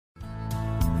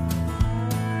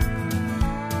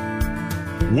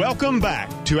Welcome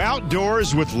back to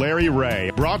Outdoors with Larry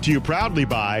Ray, brought to you proudly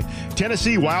by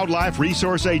Tennessee Wildlife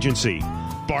Resource Agency,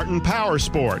 Barton Power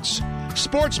Sports,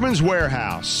 Sportsman's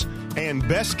Warehouse, and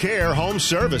Best Care Home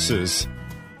Services.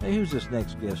 Hey, who's this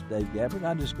next guest, Dave Gabbard?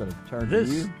 I'm just going to turn to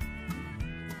you.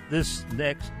 This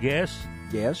next guest.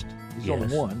 Guest? He's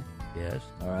only one. Yes.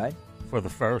 All right. For the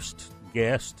first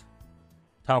guest,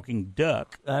 Talking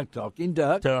Duck. Talking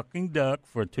Duck. Talking Duck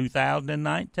for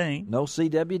 2019. No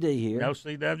CWD here. No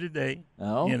CWD.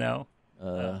 No. You know.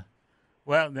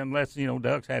 Well, unless,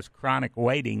 ducks has chronic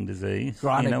wading disease.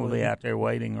 Chronic they out there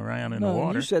wading around in the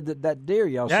water. You said that deer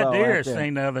y'all saw That deer out there.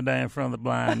 seen the other day in front of the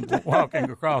blind walking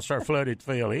across our flooded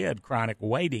field. He had chronic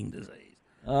wading disease.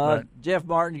 Jeff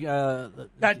Martin.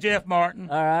 Got Jeff Martin.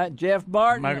 All right, Jeff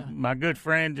Martin. My good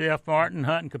friend Jeff Martin,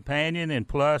 hunting companion, and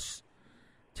plus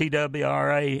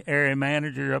TWRA area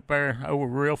manager up there over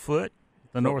Reelfoot,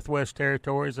 the Northwest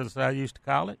Territories, as I used to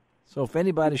call it. So if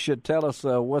anybody should tell us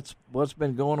what's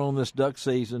been going on this duck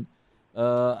season,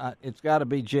 it's got to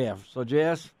be Jeff. So,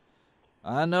 Jess,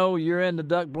 I know you're in the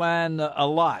duck blind a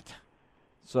lot.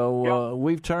 So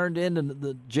we've turned into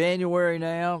the January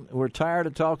now. We're tired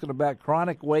of talking about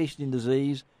chronic wasting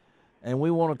disease, and we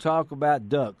want to talk about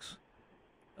ducks.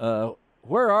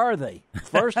 Where are they?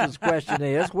 First question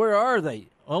is, where are they?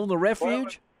 On the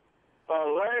refuge?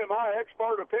 Well, Larry, my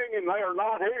expert opinion, they are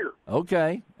not here.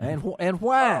 Okay, and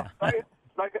why? They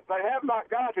have not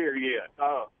got here yet.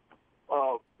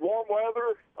 Warm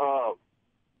weather, a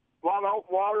lot of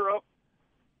open water up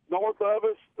north of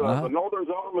us. The northern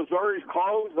zone of Missouri is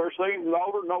closed. Their season's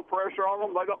over. No pressure on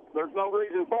them. There's no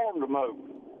reason for them to move.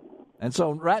 And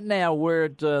so right now we're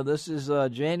at this is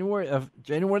January the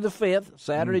 5th,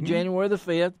 Saturday, January the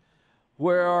 5th.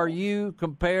 Where are you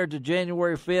compared to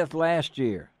January 5th last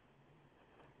year?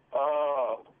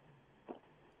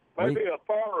 Maybe a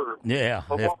third. Yeah.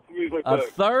 A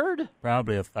third?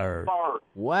 Probably a third.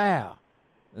 Wow.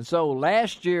 And so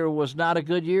last year was not a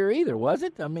good year either, was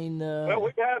it? I mean, well,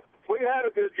 we had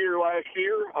a good year last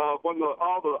year when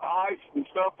all the ice and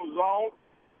stuff was on.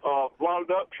 A lot of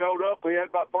ducks showed up. We had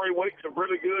about 3 weeks of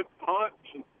really good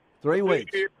hunts. 3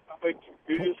 weeks. Year, I mean,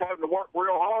 you just having to work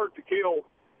real hard to kill,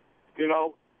 2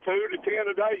 to 10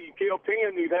 a day. You kill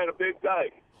 10, you've had a big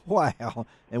day. Wow.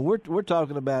 And we're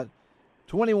talking about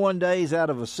 21 days out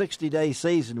of a 60-day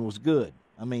season was good.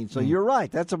 I mean, so you're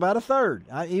right. That's about a third.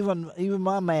 Even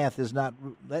my math is not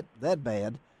that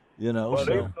bad, Well,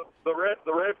 So. The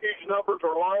refuge numbers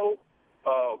are low.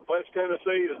 West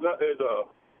Tennessee is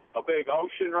a big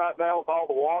ocean right now with all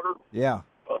the water. Yeah.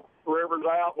 The river's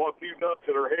out. A few ducks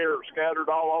that are here are scattered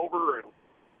all over, and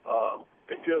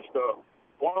it's just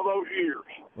one of those years.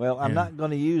 Well, I'm not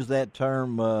going to use that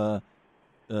term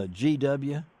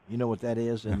GW. You know what that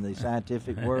is in the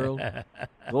scientific world?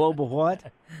 Global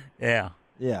what? Yeah.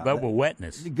 Global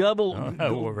wetness.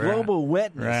 Global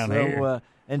wetness. Around here.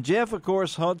 And Jeff, of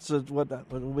course, hunts at what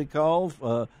we call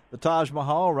the Taj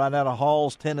Mahal right out of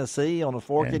Halls, Tennessee, on a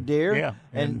forked deer. Yeah.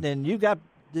 And you got.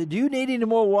 Did you need any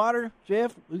more water,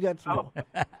 Jeff? We got some.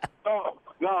 No.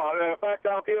 In fact,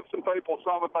 I'll give some people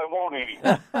some if they want any.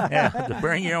 To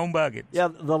bring your own buckets. Yeah,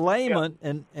 the layman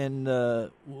and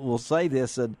will say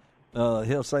this, and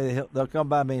they'll come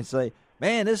by me and say,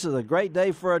 "Man, this is a great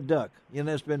day for a duck."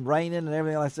 It's been raining and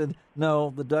everything. I said, "No,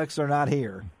 the ducks are not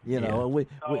here."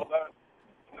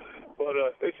 But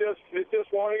it's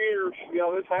just one of years.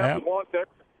 This happens once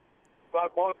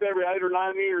every 8 or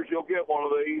 9 years. You'll get one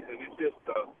of these, and it's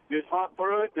just hunt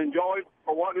through it, and enjoy it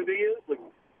for what it is, and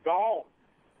go on.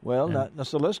 Well, now,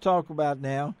 so let's talk about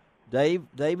now. Dave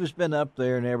has been up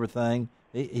there and everything.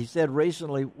 He said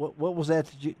recently, what was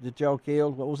that y'all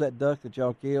killed? What was that duck that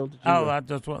y'all killed?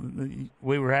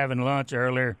 We were having lunch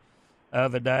earlier the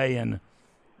other day, and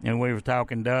we were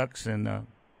talking ducks, and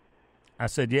I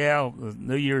said,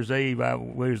 New Year's Eve,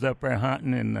 we was up there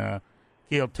hunting and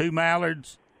killed 2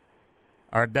 mallards,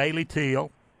 our daily teal.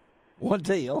 One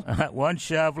teal. One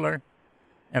shoveler,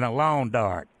 and a long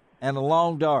dart.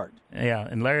 Yeah,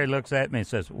 and Larry looks at me and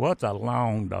says, "What's a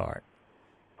long dart?"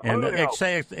 And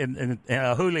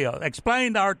Julio,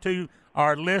 explain to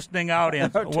our listening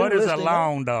audience what is a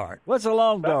long dart. What's a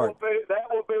long dart? That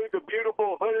will be the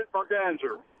beautiful hooded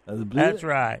merganser. That's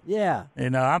right. Yeah.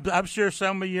 I'm sure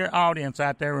some of your audience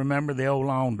out there remember the old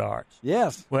long darts.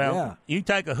 Yes. Well, you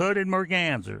take a hooded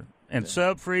merganser in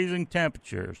sub-freezing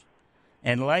temperatures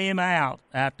and lay him out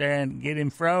there and get him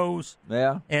froze.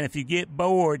 Yeah. And if you get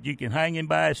bored, you can hang him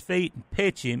by his feet and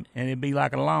pitch him, and it'd be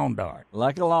like a long dart.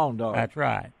 Like a long dart. That's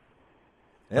right.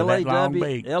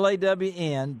 LAWN-DART.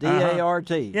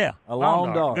 Yeah. A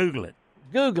long dart. Google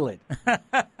it.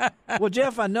 Well,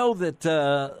 Jeff, I know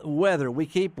that weather, we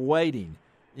keep waiting.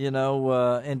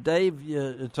 And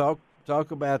Dave,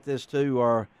 talk about this too.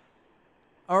 Are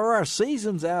our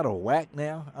seasons out of whack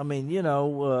now? I mean,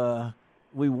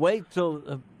 we wait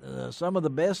till some of the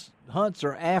best hunts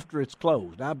are after it's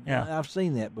closed. I've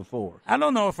seen that before. I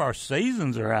don't know if our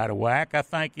seasons are out of whack. I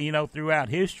think, throughout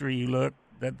history, you look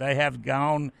that they have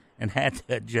gone and had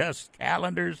to adjust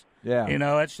calendars. Yeah.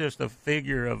 It's just a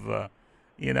figure of,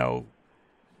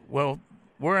 well,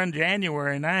 we're in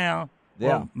January now. Yeah.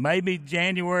 Well, maybe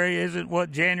January isn't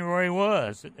what January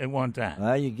was at one time.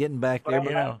 Well, you're getting back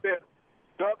there.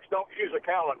 Ducks don't use a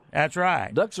calendar. That's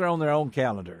right. Ducks are on their own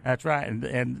calendar. That's right.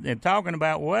 And talking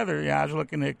about weather, I was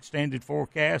looking at extended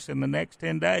forecasts in the next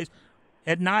 10 days.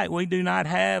 At night, we do not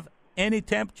have any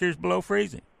temperatures below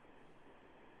freezing.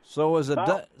 So as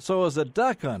a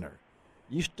duck hunter,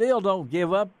 you still don't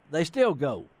give up. They still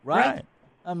go, right?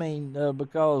 I mean,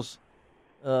 because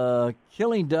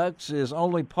killing ducks is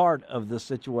only part of the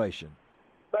situation.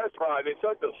 That's right. It's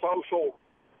such a social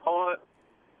hunt.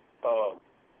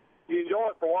 You enjoy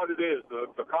it for what it is,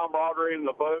 the camaraderie and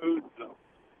the food,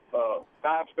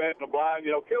 time spent in the blind.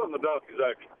 Killing the duck is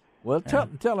extra. Well,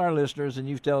 tell our listeners, and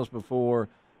you've told us before,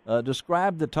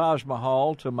 describe the Taj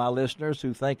Mahal to my listeners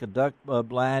who think a duck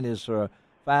blind is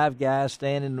 5 guys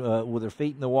standing with their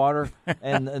feet in the water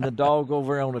and the dog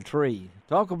over on a tree.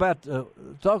 Talk about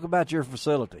your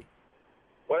facility.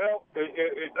 Well,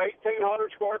 it's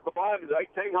 1,800 square. The blind is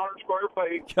 1,800 square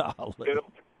feet. Golly. It'll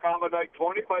accommodate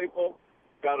 20 people.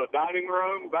 Got a dining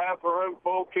room, bathroom,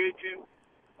 full kitchen.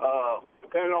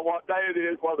 Depending on what day it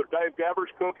is, whether Dave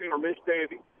Gabber's cooking or Miss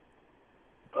Debbie.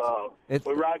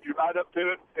 We ride you right up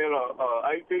to it in a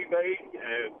ATV,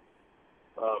 and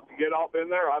get off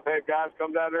in there. I've had guys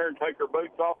come down there and take their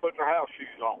boots off, put their house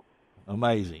shoes on.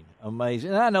 Amazing.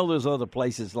 And I know there's other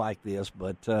places like this,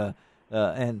 but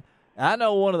and I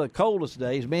know one of the coldest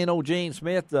days. Me and old Gene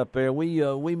Smith up there,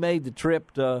 we made the trip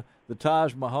to the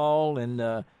Taj Mahal,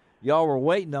 and y'all were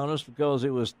waiting on us because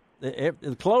it was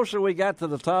the closer we got to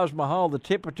the Taj Mahal, the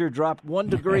temperature dropped 1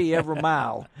 degree every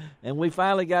mile, and we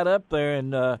finally got up there,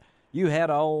 and you had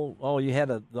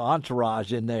the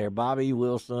entourage in there, Bobby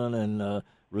Wilson and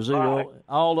Rizzuto, right.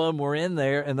 All of them were in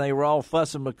there, and they were all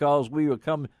fussing because we were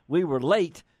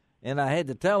late, and I had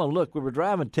to tell them, look, we were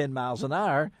driving 10 miles an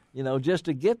hour, just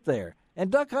to get there,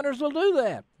 and duck hunters will do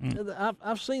that.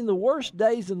 I've seen the worst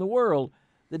days in the world.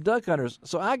 The duck hunters.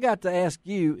 So I got to ask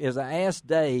you, as I asked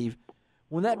Dave,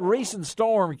 when that recent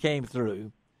storm came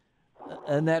through,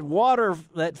 and that water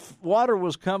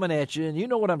was coming at you, and you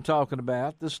know what I'm talking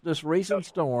about. This recent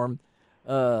storm.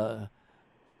 Do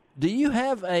you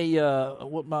have a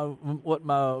what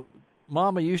my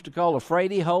mama used to call a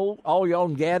Frady hole? All y'all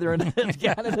gathering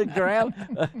down in the ground.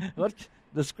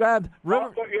 Describe river.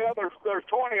 Yeah, there's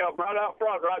 20 of them right out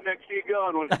front, right next to your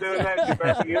gun. When it's doing that, you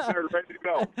better get there ready to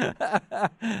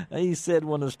go. He said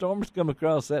when the storms come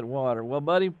across that water. Well,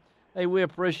 buddy, hey, we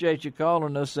appreciate you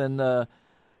calling us, and I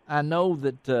know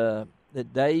that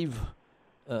Dave,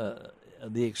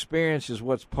 the experience is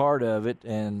what's part of it,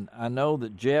 and I know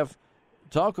that Jeff.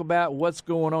 Talk about what's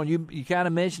going on. You kind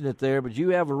of mentioned it there, but you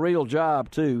have a real job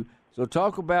too. So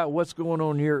talk about what's going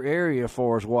on in your area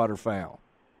for us waterfowl.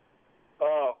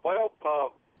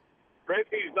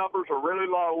 Refuge numbers are really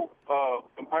low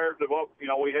compared to what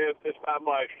we had this time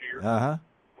last year. Some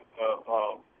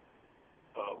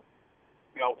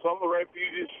of the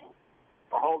refuges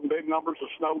are holding big numbers of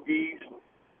snow geese.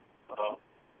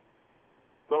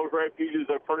 Those refuges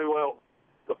are pretty well,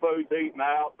 the food's eaten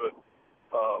out, but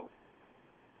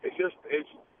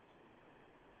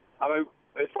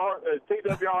as far as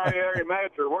TWRA area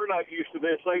manager, we're not used to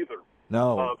this either.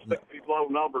 No. These low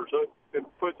numbers. It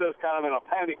puts us kind of in a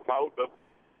panic mode, but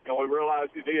we realize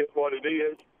it is what it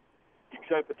is. You can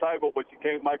set the table, but you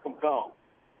can't make them come.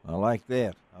 I like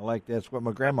that. That's what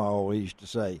my grandma always used to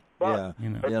say. But,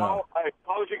 yeah. As long as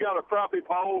you got a crappie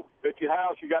pole at your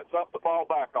house, you got something to fall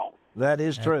back on. That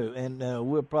is true, and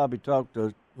we'll probably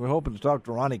we're hoping to talk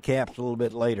to Ronnie Capps a little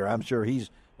bit later. I'm sure he's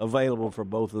available for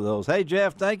both of those. Hey,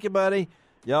 Jeff, thank you, buddy.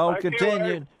 Y'all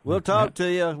continue. We'll talk to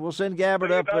you. We'll send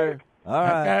Gabbard up there. All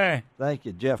right. Okay. Thank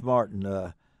you, Jeff Martin,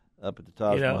 up at the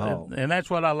Taj Mahal. And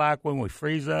that's what I like when we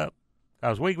freeze up,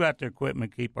 because we got the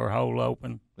equipment, keep our hole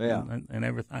open and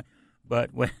everything.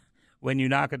 But when you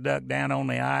knock a duck down on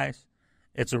the ice,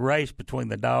 it's a race between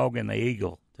the dog and the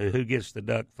eagle to who gets the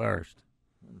duck first.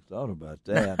 I thought about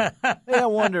that. Hey, I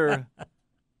wonder,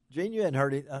 Gene, you hadn't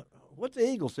heard it. What's the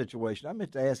eagle situation? I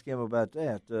meant to ask him about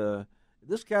that.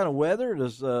 This kind of weather,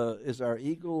 is our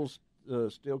eagles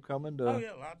still coming to? Oh,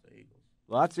 yeah, lots of eagles.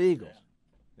 Lots of eagles.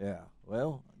 Yeah.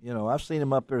 Well, I've seen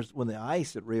them up there when the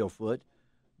ice at Real Foot,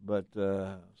 But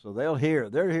so they're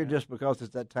here just because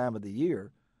it's that time of the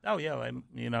year. Oh yeah, and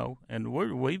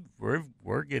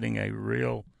we're getting a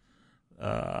real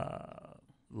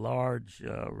large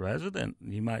resident.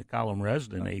 You might call them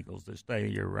resident eagles that stay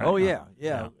year round. Oh yeah.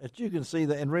 As you can see,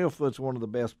 and Reelfoot's one of the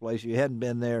best places. You hadn't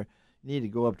been there, you need to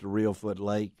go up to Reelfoot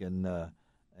Lake, and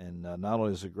not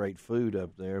only is there great food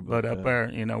up there, but up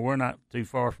there, we're not too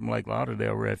far from Lake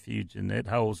Lauderdale Refuge, and it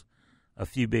holds a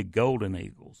few big golden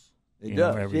eagles. It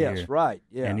does, every yes, year. right,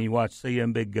 yeah. And you see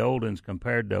them big goldens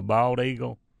compared to a bald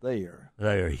eagle. They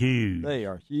are huge. They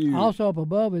are huge. Also up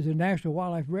above is a National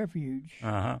Wildlife Refuge.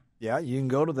 Yeah, you can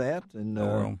go to that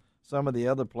and some of the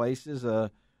other places.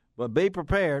 But be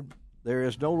prepared. There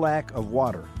is no lack of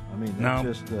water. I mean,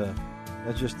 that's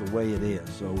just the way it is.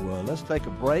 So let's take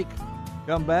a break.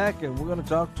 Come back, and we're going to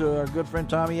talk to our good friend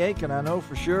Tommy Aiken. I know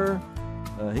for sure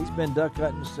he's been duck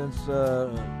hunting since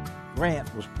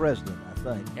Grant was president, I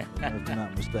think, if I'm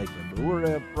not mistaken. But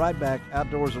we're right back.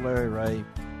 Outdoors with Larry Ray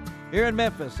here in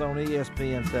Memphis on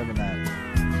ESPN 790.